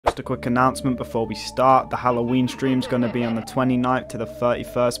Just a quick announcement before we start. The Halloween stream's going to be on the 29th to the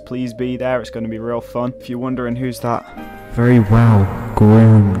 31st. Please be there. It's going to be real fun. If you're wondering who's that very well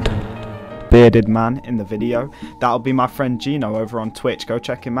groomed bearded man in the video, that'll be my friend Gino over on Twitch. Go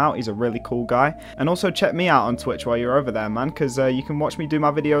check him out. He's a really cool guy. And also check me out on Twitch while you're over there, man, because you can watch me do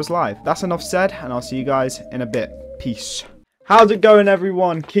my videos live. That's enough said, and I'll see you guys in a bit. Peace. How's it going,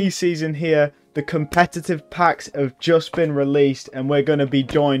 everyone? Key season here. The competitive packs have just been released, and we're going to be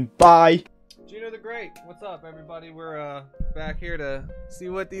joined by Gino the Great. What's up, everybody? We're back here to see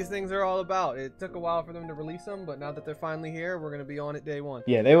what these things are all about. It took a while for them to release them, but now that they're finally here, we're going to be on it day one.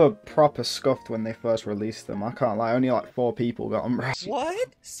 Yeah, they were proper scuffed when they first released them. I can't lie, only like 4 people got them right. What?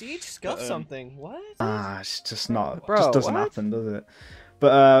 Siege scuffed something? What? It's just not, Bro, just doesn't happen, does it?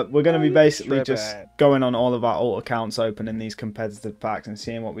 But we're going to be basically just going on all of our alt accounts, opening these competitive packs and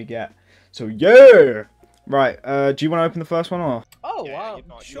seeing what we get. So yeah! Right, do you want to open the first one or? Oh, yeah,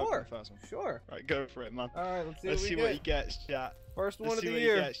 wow. Sure. Sure. Right, go for it, man. Alright, let's see what he gets, chat. First one Let's of see the what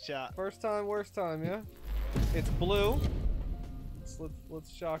year. He gets, chat. First time, worst time, yeah? It's blue.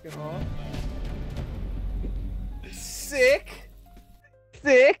 Let's shock and awe. Sick!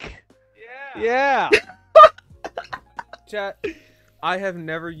 Sick! Yeah! Yeah! Chat, I have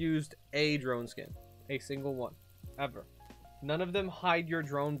never used a drone skin. A single one. Ever. None of them hide your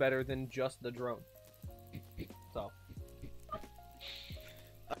drone better than just the drone. So.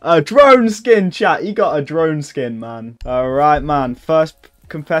 A drone skin, chat. You got a drone skin, man. Alright, man. First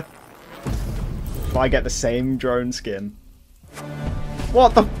competitive. If I get the same drone skin.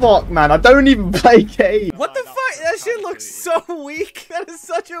 What the fuck, man? I don't even play games. What the fuck? That shit looks so weak. That is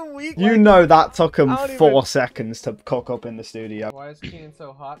such a weak. You know that took him 4 seconds to cook up in the studio. Why is Keenan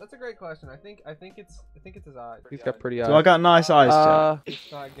so hot? That's a great question. I think it's his eyes. He's got pretty eyes. So I got nice eyes, chat.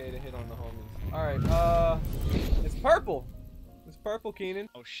 It's not gay to hit on the homies. Alright, it's purple. It's purple, Keenan.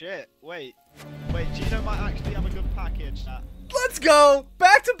 Oh shit! Wait, Gino might actually have a good package, chat. Let's go!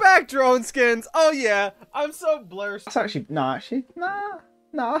 Back-to-back drone skins! Oh yeah! I'm so blurred. That's actually, nah,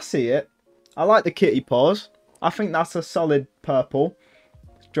 I see it. I like the kitty paws. I think that's a solid purple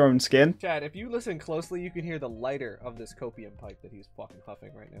drone skin. Chad, if you listen closely, you can hear the lighter of this copium pipe that he's fucking huffing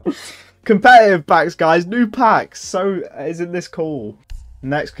right now. Competitive packs, guys. New packs. So, isn't this cool?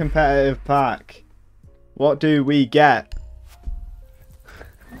 Next competitive pack. What do we get?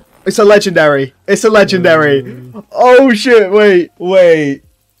 It's a legendary. It's a legendary. Oh shit, wait.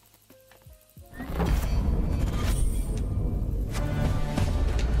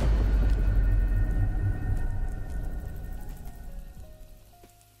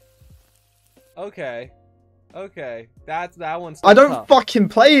 Okay. That one's I don't tough. fucking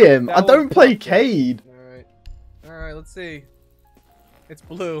play him. That I don't one's play tough. Cade. Alright, let's see. It's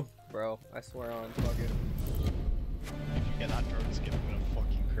blue, bro. I swear on. Fuck it. If you get that drone skin, I'm gonna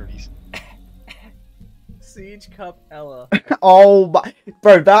fucking curries. Siege Cup Ella. Oh my,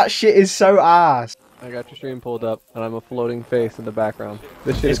 bro, that shit is so ass. I got your stream pulled up, and I'm a floating face in the background.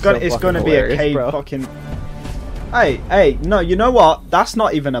 This shit It's gonna be a Cade fucking. Hey, no, you know what? That's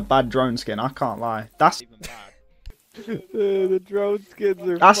not even a bad drone skin. I can't lie. That's Even bad. The drone skins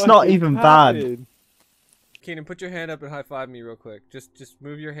are. That's not even bad. Keenan, put your hand up and high five me real quick. Just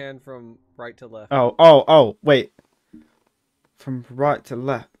move your hand from right to left. Oh, wait. From right to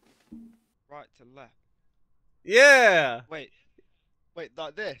left. Right to left. Yeah. Wait,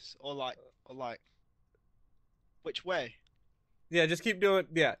 like this, or like, which way? Yeah, just keep doing.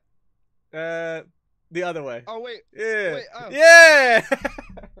 Yeah. The other way. Oh wait. Yeah. Wait, oh. Yeah.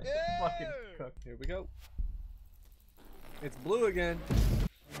 Yeah. Fucking cook. Here we go. It's blue again.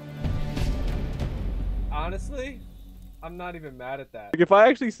 Honestly, I'm not even mad at that. Like, if I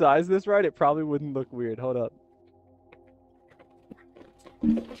actually size this right, it probably wouldn't look weird. Hold up.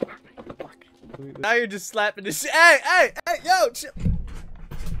 Now you're just slapping the shit. Hey, yo, chill.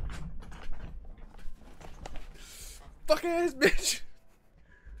 Fucking ass bitch.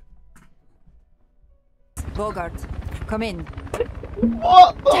 Bogart, come in.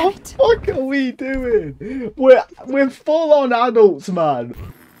 What the fuck are we doing? We're full on adults, man.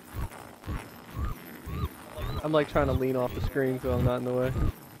 I'm like trying to lean off the screen so I'm not in the way.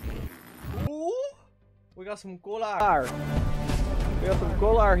 Ooh, we got some cola. We got some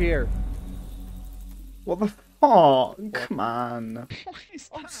Golar here. What the fuck, man?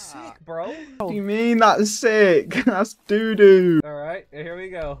 I'm sick, bro. What do you mean that's sick? That's doo-doo. Alright, here we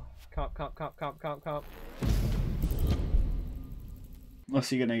go. Comp. What's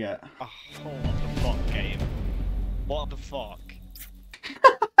he gonna get? Oh, what the fuck, game? What the fuck?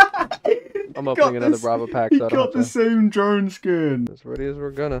 I'm opening another Bravo pack. He So I don't got have the to... same drone skin. As ready as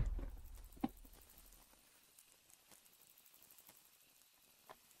we're gonna.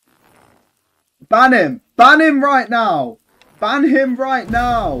 Ban him! Ban him right now! Ban him right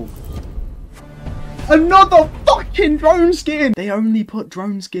now! Another fucking drone skin! They only put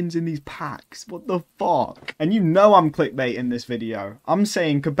drone skins in these packs. What the fuck? And you know I'm clickbaiting this video. I'm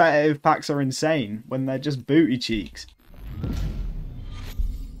saying competitive packs are insane when they're just booty cheeks.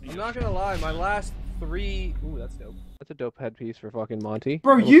 I'm not gonna lie, my last 3... Ooh, that's dope. That's a dope headpiece for fucking Monty.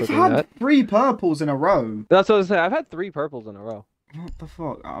 Bro, you've had 3 purples in a row. That's what I was saying. I've had 3 purples in a row. What the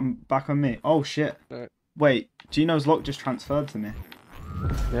fuck? I'm back on me. Oh shit. Right. Wait, Gino's luck just transferred to me.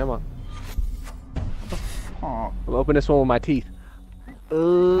 Yeah, man. What the fuck? I'll open this one with my teeth.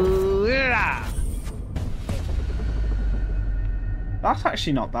 Yeah. That's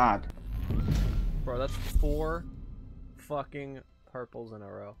actually not bad. Bro, that's 4 fucking purples in a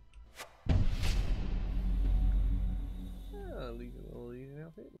row.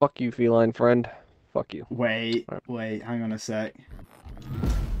 Fuck you, feline friend. Fuck you. Wait, wait, hang on a sec.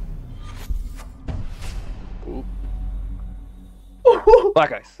 Ooh.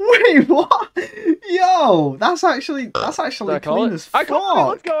 Black ice. Wait, what? Yo, that's actually clean as fuck. I called it.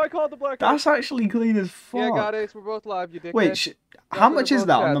 Let's go. I called the black ice. That's actually clean as fuck. Yeah, got ace. We're both live. You dickhead. Wait, how much is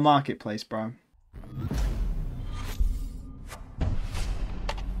that on the marketplace, bro?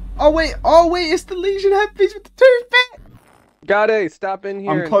 Oh wait, it's the Legion headpiece with the toothpick. Got ace. Stop in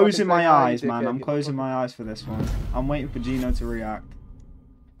here. I'm closing my eyes, man. I'm closing my eyes for this one. I'm waiting for Gino to react.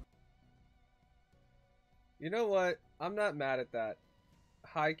 You know what? I'm not mad at that.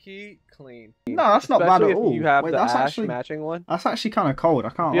 High key, clean. No, that's not bad at all. You have Wait, the that's ash actually matching one. That's actually kind of cold. I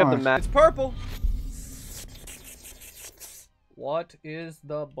can't You lie. have the match. It's purple. What is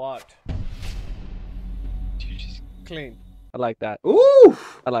the butt? Clean. I like that. Ooh!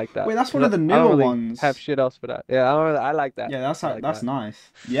 I like that. Wait, that's one of the I don't newer really ones. Have shit else for that. Yeah, I like that. Yeah, that's like that's that. nice.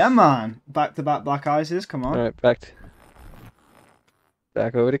 Yeah, man. Back to back black ices. Come on. All right, back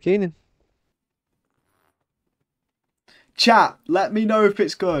over to Keenan. Chat, let me know if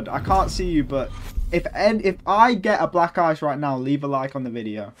it's good. I can't see you, but if I get a black ice right now, leave a like on the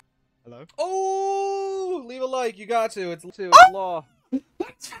video. Hello? Oh, leave a like. You got to. It's Law.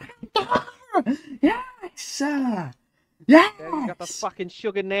 Yes! Yeah, you got the fucking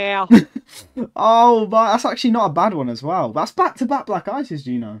sugar now. Oh, but that's actually not a bad one as well. That's back-to-back black ices,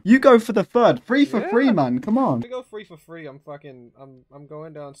 Gino. You go for the third. Free for free, man. Come on. To go free for free, I'm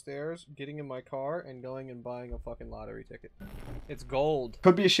going downstairs, getting in my car, and going and buying a fucking lottery ticket. It's gold.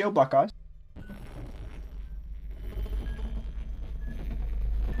 Could be a shield black ice.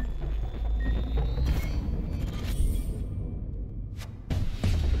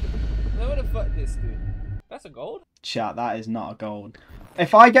 What the fuck this, dude? That's a gold? Chat, that is not a gold.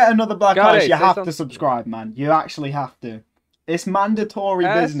 If I get another black ice, you have to something. subscribe, man. You actually have to. It's mandatory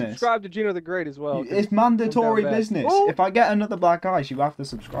business. Subscribe to Gino the Great as well. It's mandatory down bad. business. Oh. If I get another black ice, you have to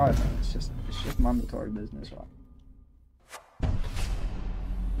subscribe, man. It's just mandatory business, right?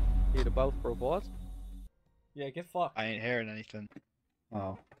 Eat a both, bro, boss. Yeah, get fucked. I ain't hearing anything.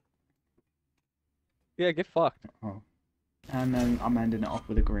 Oh. Yeah, get fucked. Oh. And then I'm ending it off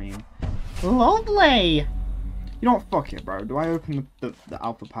with a green. Lovely! You know what? Fuck it, bro. Do I open the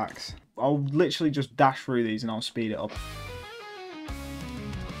alpha packs? I'll literally just dash through these and I'll speed it up.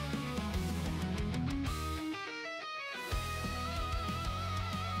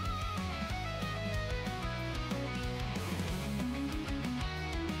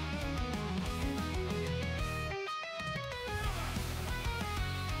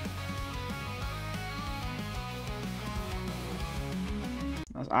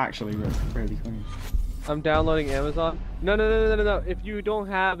 That's actually really clean. I'm downloading Amazon. No. If you don't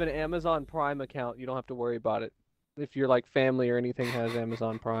have an Amazon Prime account, you don't have to worry about it. If your like family or anything has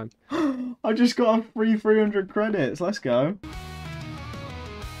Amazon Prime. I just got a free 300 credits. Let's go.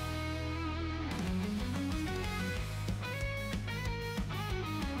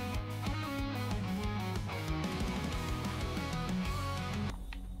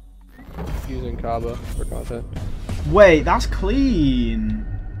 Using Kaba for content. Wait, that's clean.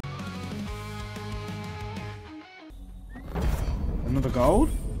 Another gold?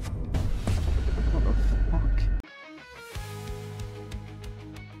 What the fuck?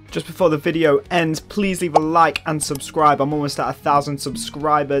 Just before the video ends, please leave a like and subscribe. I'm almost at 1,000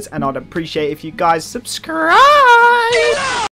 subscribers and I'd appreciate if you guys subscribe.